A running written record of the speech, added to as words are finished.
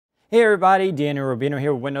Hey everybody, Daniel Rubino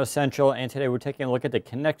here with Windows Central, and today we're taking a look at the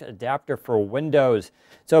Kinect adapter for Windows.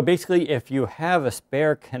 So basically, if you have a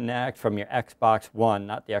spare Kinect from your Xbox One,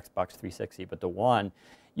 not the Xbox 360, but the One,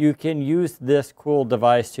 you can use this cool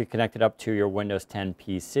device to connect it up to your Windows 10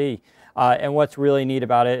 PC. And what's really neat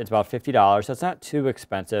about it, it's about $50, so it's not too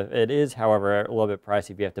expensive. It is, however, a little bit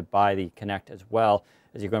pricey if you have to buy the Kinect as well,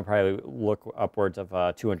 as you're going to probably look upwards of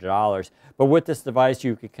 $200. But with this device,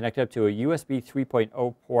 you can connect it up to a USB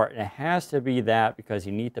 3.0 port, and it has to be that because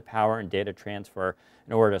you need the power and data transfer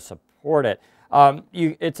in order to support it.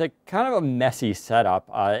 It's a kind of a messy setup,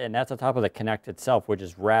 and that's on top of the Kinect itself, which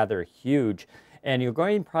is rather huge. And you're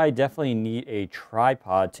going to probably definitely need a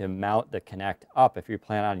tripod to mount the Kinect up if you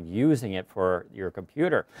plan on using it for your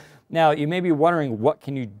computer. Now, you may be wondering, what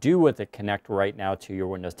can you do with the Kinect right now to your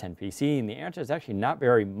Windows 10 PC? And the answer is actually not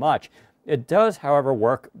very much. It does, however,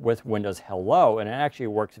 work with Windows Hello, and it actually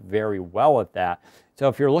works very well with that. So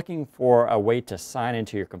if you're looking for a way to sign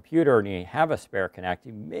into your computer and you have a spare Kinect,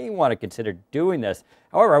 you may want to consider doing this.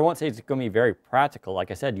 However, I won't say it's going to be very practical. Like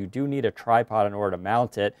I said, you do need a tripod in order to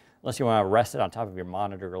mount it, unless you want to rest it on top of your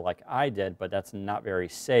monitor like I did, but that's not very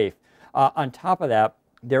safe. On top of that,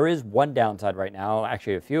 there is one downside right now,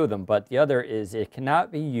 actually a few of them, but the other is it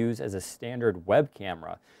cannot be used as a standard web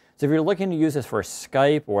camera. So if you're looking to use this for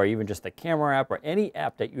Skype or even just the camera app or any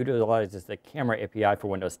app that utilizes the camera API for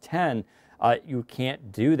Windows 10, you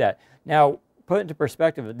can't do that. Now, put into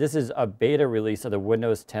perspective, this is a beta release of the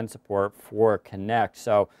Windows 10 support for Kinect.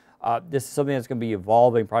 So this is something that's going to be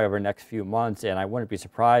evolving probably over the next few months, and I wouldn't be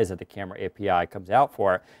surprised if the camera API comes out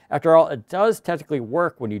for it. After all, it does technically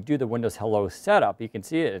work when you do the Windows Hello setup. You can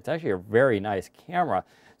see it. It's actually a very nice camera.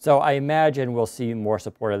 So I imagine we'll see more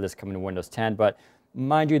support of this coming to Windows 10, but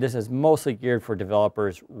mind you, this is mostly geared for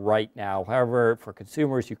developers right now. However, for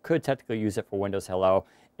consumers, you could technically use it for Windows Hello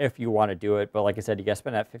if you want to do it. But like I said, you got to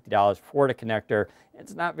spend that $50 for the connector.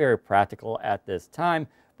 It's not very practical at this time,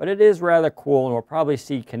 but it is rather cool, and we'll probably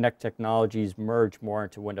see Kinect technologies merge more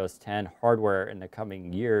into Windows 10 hardware in the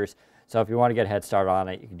coming years. So if you want to get a head start on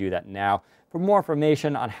it, you can do that now. For more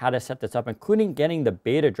information on how to set this up, including getting the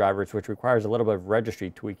beta drivers, which requires a little bit of registry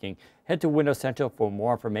tweaking, head to Windows Central for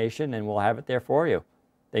more information, and we'll have it there for you.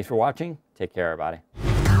 Thanks for watching. Take care, everybody.